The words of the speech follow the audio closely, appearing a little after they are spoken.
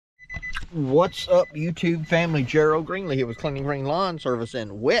What's up, YouTube family? Gerald Greenlee here with Cleaning Green Lawn Service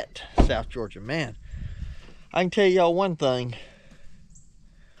in wet South Georgia. Man, I can tell y'all one thing.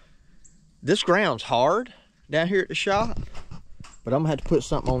 This ground's hard down here at the shop, but I'm gonna have to put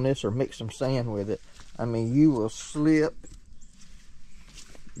something on this or mix some sand with it. I mean, you will slip.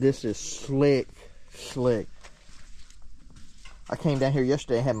 This is slick. I came down here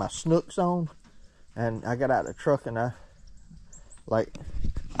yesterday and had my snooks on, and I got out of the truck and I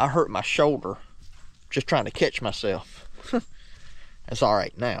hurt my shoulder just trying to catch myself. It's all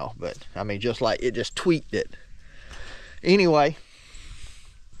right now, but I mean, just like it just tweaked it. Anyway,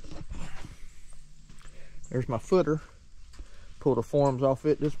 there's my footer. Pulled the forms off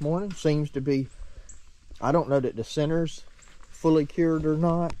it this morning. Seems to be, I don't know that the center's fully cured or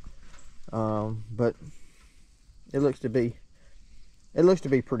not, but it looks to be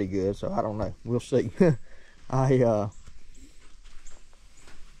pretty good. So I don't know. We'll see.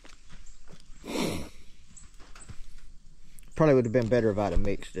 Probably would have been better if I'd have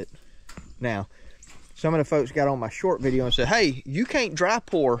mixed it. Now, some of the folks got on my short video and said, hey, you can't dry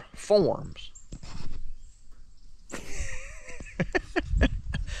pour forms.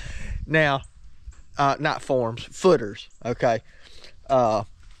 Now, not forms, footers, okay?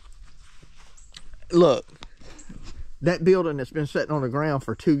 Look, that building that's been sitting on the ground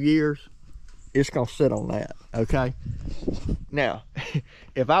for 2 years, it's gonna sit on that, okay? Now,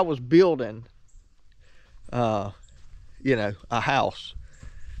 if I was building, you know, a house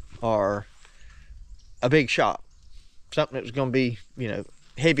or a big shop, something that was going to be, you know,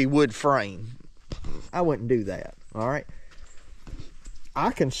 heavy wood frame, I wouldn't do that. All right.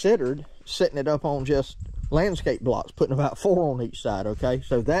 I considered setting it up on just landscape blocks, putting about 4 on each side. Okay.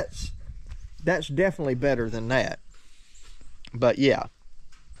 So that's definitely better than that. But yeah,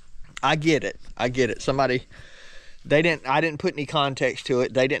 I get it. Somebody, I didn't put any context to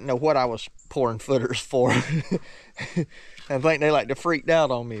it. They didn't know what I was pouring footers for. I think they like to freaked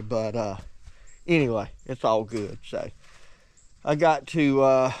out on me, but anyway, it's all good. So I got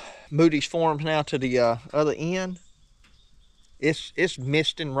to move these forms now to the other end. It's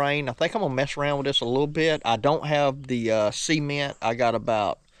mist and rain. I think I'm gonna mess around with this a little bit. I don't have the cement. I think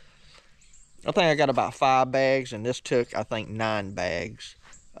I got about 5 bags, and this took, I think, 9 bags.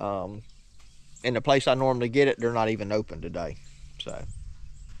 In the place I normally get it, they're not even open today. So,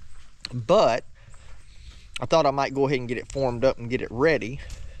 but I thought I might go ahead and get it formed up and get it ready.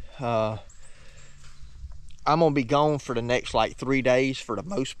 I'm gonna be gone for the next like 3 days for the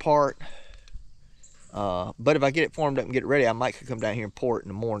most part. But if I get it formed up and get it ready, I might come down here and pour it in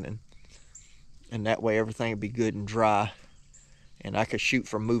the morning, and that way everything will be good and dry, and I could shoot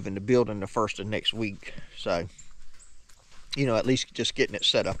for moving the building the first of next week. So, you know, at least just getting it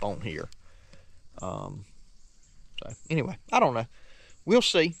set up on here. So anyway, I don't know. We'll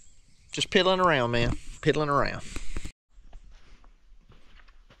see. Just piddling around, man. Piddling around.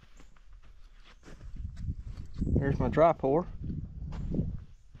 Here's my dry pour.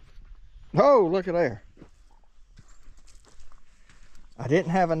 Oh, look at there. I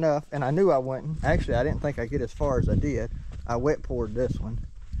didn't have enough, and I knew I wouldn't. Actually, I didn't think I'd get as far as I did. I wet poured this one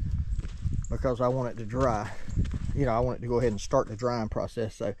because I want it to dry. You know, I want it to go ahead and start the drying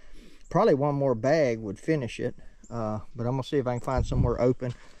process. So probably one more bag would finish it, but I'm gonna see if I can find somewhere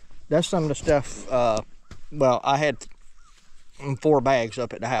open. That's some of the stuff. Well, I had 4 bags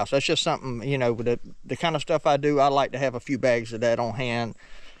up at the house. That's just something, you know, with the kind of stuff I do, I like to have a few bags of that on hand.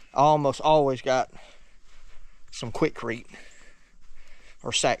 I almost always got some Quikrete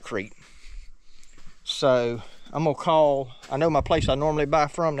or Sackcrete. So I'm gonna call. I know my place I normally buy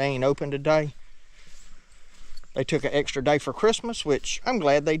from, they ain't open today. They took an extra day for Christmas, which I'm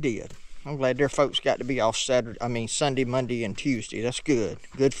glad they did. I'm glad their folks got to be off Sunday, Monday, and Tuesday. That's good.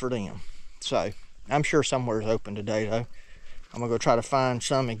 Good for them. So I'm sure somewhere's open today, though. I'm gonna go try to find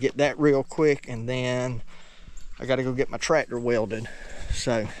some and get that real quick, and then I gotta go get my tractor welded.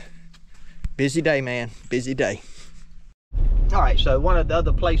 So busy day, man. Busy day. All right, so one of the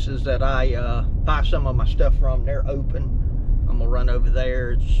other places that I buy some of my stuff from, they're open. I'm gonna run over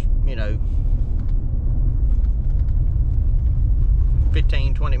there. It's, you know,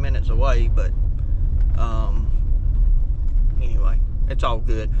 15-20 minutes away, but anyway, it's all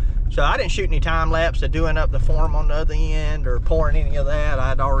good. So I didn't shoot any time lapse of doing up the form on the other end or pouring any of that.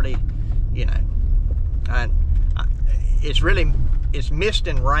 I'd already, you know, it's mist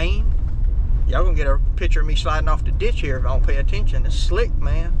and rain. Y'all gonna get a picture of me sliding off the ditch here if I don't pay attention. It's slick,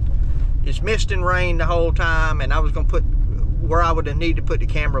 man. It's mist and rain the whole time, and I was gonna put where I would have needed to put the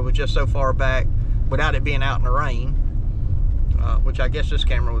camera was just so far back without it being out in the rain, which I guess this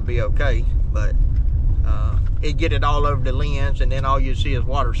camera would be okay, but it'd get it all over the lens, and then all you see is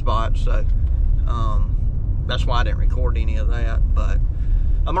water spots. So that's why I didn't record any of that. But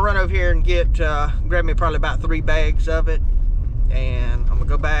I'm gonna run over here and grab me probably about 3 bags of it, and I'm gonna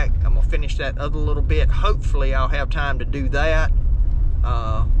go back. I'm gonna finish that other little bit. Hopefully I'll have time to do that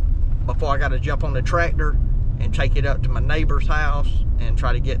before I gotta jump on the tractor and take it up to my neighbor's house and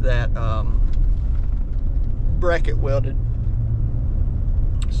try to get that bracket welded.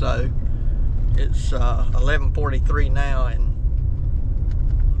 So it's 11:43 now, and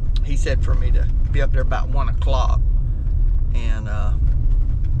he said for me to be up there about 1 o'clock, and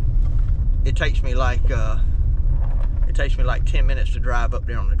it takes me like 10 minutes to drive up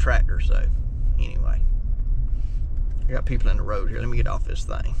there on the tractor. So anyway, I got people in the road here. Let me get off this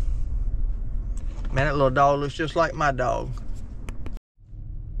thing. Man, that little dog looks just like my dog.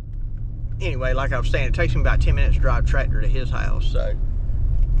 Anyway, like I was saying, it takes me about 10 minutes to drive tractor to his house. So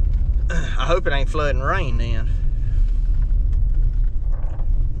I hope it ain't flooding rain then.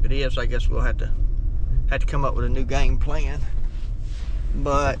 If it is, I guess we'll have to come up with a new game plan.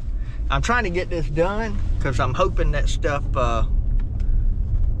 But I'm trying to get this done because I'm hoping that stuff, I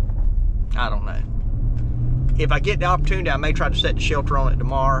don't know. If I get the opportunity, I may try to set the shelter on it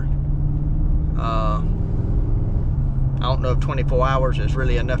tomorrow. I don't know if 24 hours is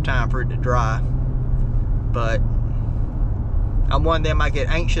really enough time for it to dry, but I'm one of them, I get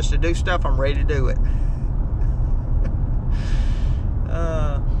anxious to do stuff, I'm ready to do it.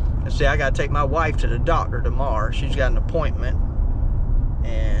 Let's see, I gotta take my wife to the doctor tomorrow. She's got an appointment,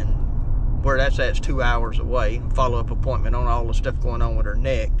 and where that's at is 2 hours away. Follow-up appointment on all the stuff going on with her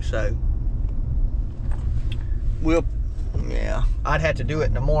neck. So yeah, I'd have to do it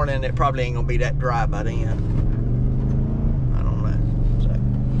in the morning. It probably ain't gonna be that dry by then. I don't know. So,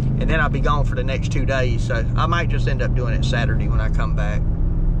 and then I'll be gone for the next 2 days. So I might just end up doing it Saturday when I come back.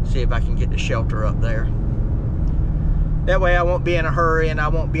 See if I can get the shelter up there. That way I won't be in a hurry, and I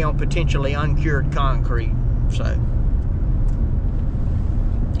won't be on potentially uncured concrete. So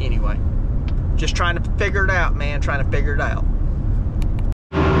anyway, just trying to figure it out, man. Trying to figure it out.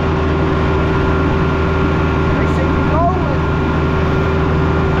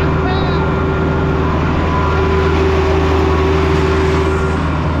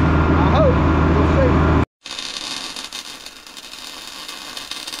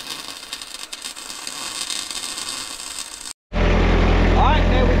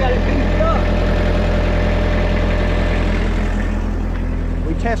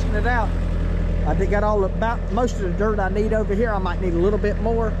 Testing it out. I got most of the dirt I need over here. I might need a little bit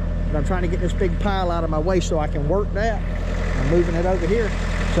more, but I'm trying to get this big pile out of my way so I can work that. I'm moving it over here.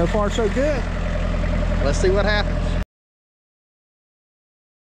 So far, so good. Let's see what happens.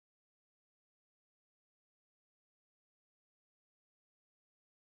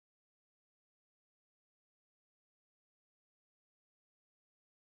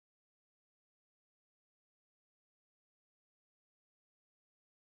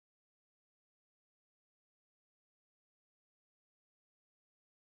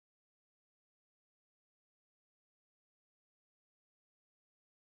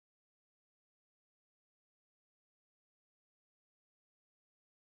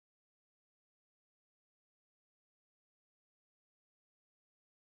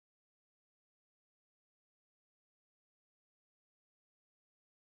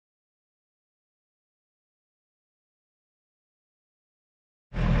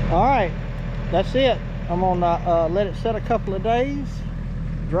 All right, that's it. I'm gonna let it set a couple of days,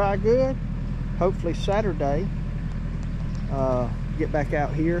 dry good. Hopefully Saturday, get back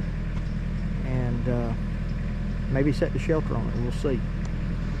out here and maybe set the shelter on it. We'll see.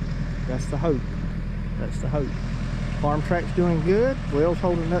 That's the hope. That's the hope. FarmTrac's doing good. Wheels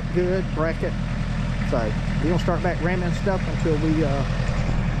holding up good. Bracket. So we don't start back ramming stuff until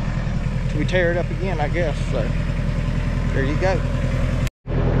we tear it up again, I guess. So there you go.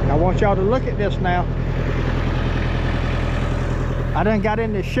 I want y'all to look at this now. I done got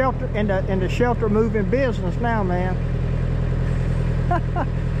in the shelter moving business now, man.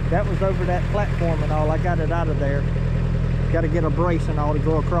 That was over that platform and all. I got it out of there. Got to get a brace and all to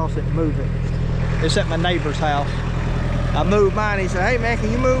go across it and move it. It's at my neighbor's house. I moved mine. He said, "Hey man,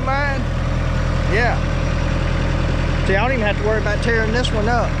 can you move mine?" Yeah. See, I don't even have to worry about tearing this one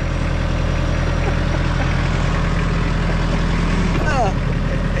up.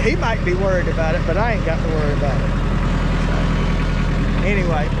 He might be worried about it, but I ain't got to worry about it. So,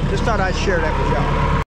 anyway, just thought I'd share that with y'all.